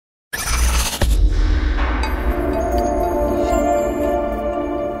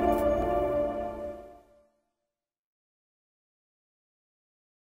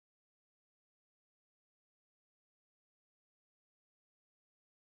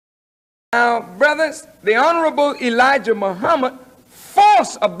Now, brothers, the Honorable Elijah Muhammad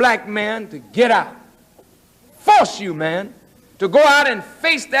forced a black man to get out. Force you, man, to go out and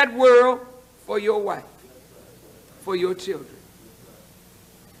face that world for your wife, for your children.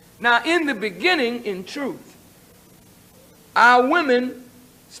 Now, in the beginning, in truth, our women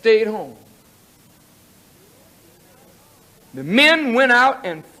stayed home. The men went out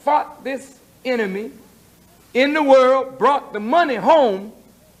and fought this enemy in the world, brought the money home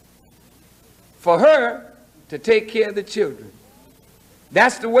for her to take care of the children.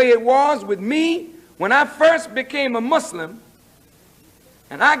 That's the way it was with me when I first became a Muslim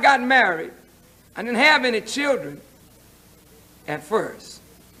and I got married. I didn't have any children at first.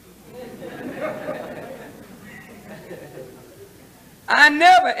 I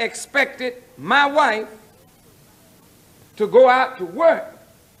never expected my wife to go out to work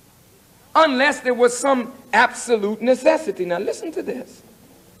unless there was some absolute necessity. Now listen to this.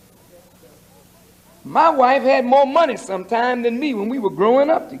 My wife had more money sometime than me when we were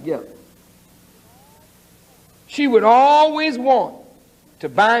growing up together. She would always want to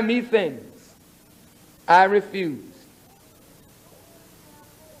buy me things. I refused.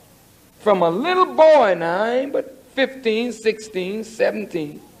 From a little boy now, I ain't but 15, 16,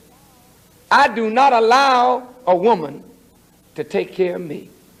 17, I do not allow a woman to take care of me.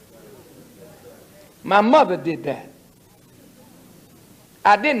 My mother did that.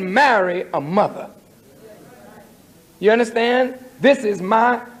 I didn't marry a mother. You understand? This is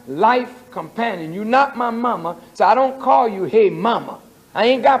my life companion. You're not my mama, so I don't call you, hey, mama. I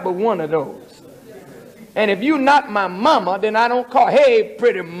ain't got but one of those. And if you're not my mama, then I don't call, hey,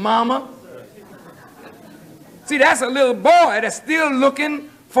 pretty mama. See, that's a little boy that's still looking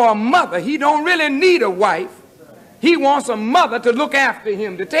for a mother. He don't really need a wife. He wants a mother to look after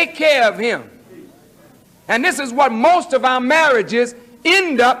him, to take care of him. And this is what most of our marriages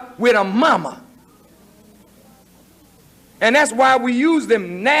end up with, a mama. And that's why we use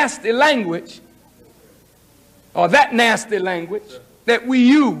them nasty language, or that nasty language that we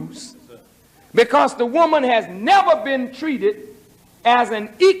use, because the woman has never been treated as an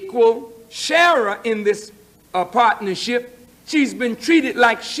equal sharer in this partnership. She's been treated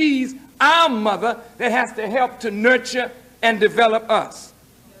like she's our mother that has to help to nurture and develop us.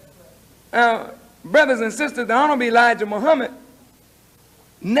 Now, brothers and sisters, the Honorable Elijah Muhammad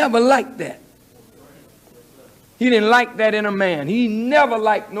never liked that. He didn't like that in a man. He never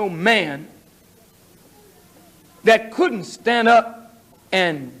liked no man that couldn't stand up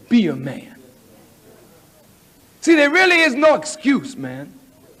and be a man. See, there really is no excuse, man,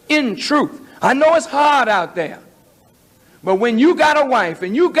 in truth. I know it's hard out there. But when you got a wife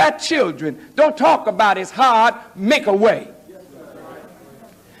and you got children, don't talk about it's hard, make a way.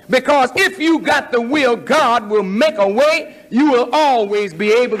 Because if you got the will, God will make a way. You will always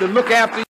be able to look after